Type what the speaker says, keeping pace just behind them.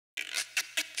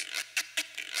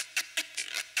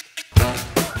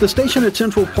The station at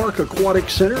Central Park Aquatic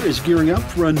Center is gearing up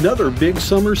for another big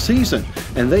summer season,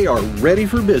 and they are ready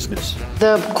for business.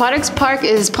 The Aquatics Park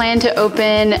is planned to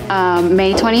open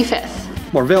May 25th.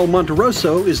 Marvell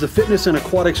Monteroso is the Fitness and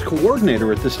Aquatics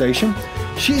Coordinator at the station.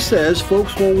 She says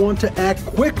folks will want to act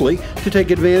quickly to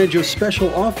take advantage of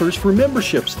special offers for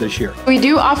memberships this year. We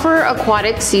do offer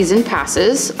aquatic season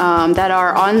passes that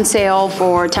are on sale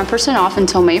for 10% off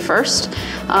until May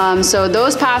 1st. So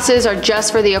those passes are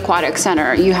just for the Aquatic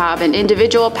Center. You have an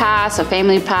individual pass, a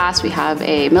family pass, we have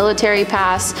a military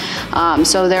pass.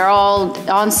 So they're all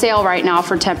on sale right now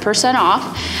for 10%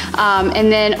 off.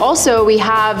 And then also we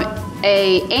have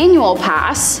an annual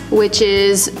pass, which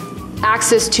is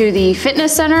access to the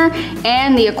fitness center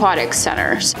and the aquatic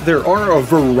centers. There are a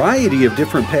variety of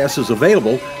different passes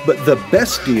available, but the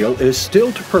best deal is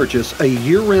still to purchase a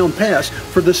year-round pass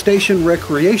for the Station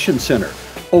Recreation Center.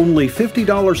 Only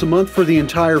 $50 a month for the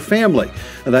entire family.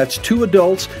 That's 2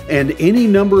 adults and any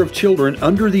number of children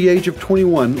under the age of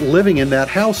 21 living in that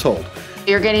household.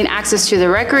 You're getting access to the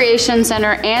Recreation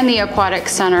Center and the Aquatic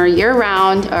Center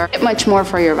year-round, or much more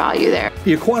for your value there.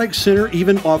 The Aquatic Center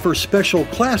even offers special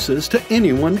classes to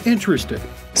anyone interested.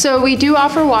 So we do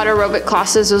offer water aerobic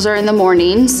classes. Those are in the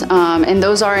mornings, and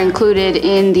those are included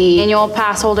in the annual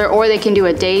pass holder, or they can do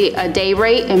a day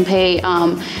rate and pay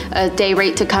a day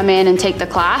rate to come in and take the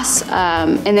class.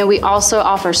 And then we also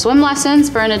offer swim lessons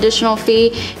for an additional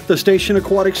fee. The Station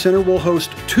Aquatic Center will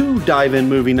host 2 dive-in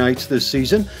movie nights this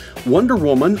season: Wonder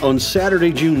Woman on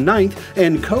Saturday, June 9th,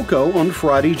 and Coco on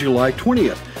Friday, July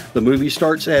 20th. The movie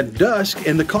starts at dusk,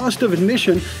 and the cost of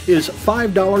admission is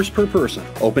 $5 per person.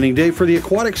 Opening day for the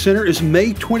Aquatic Center is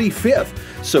May 25th,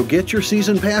 so get your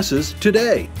season passes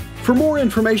today. For more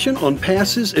information on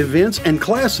passes, events, and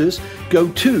classes, go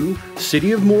to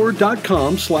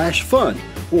cityofmore.com/fun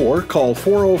or call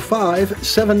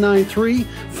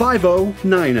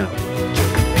 405-793-5090.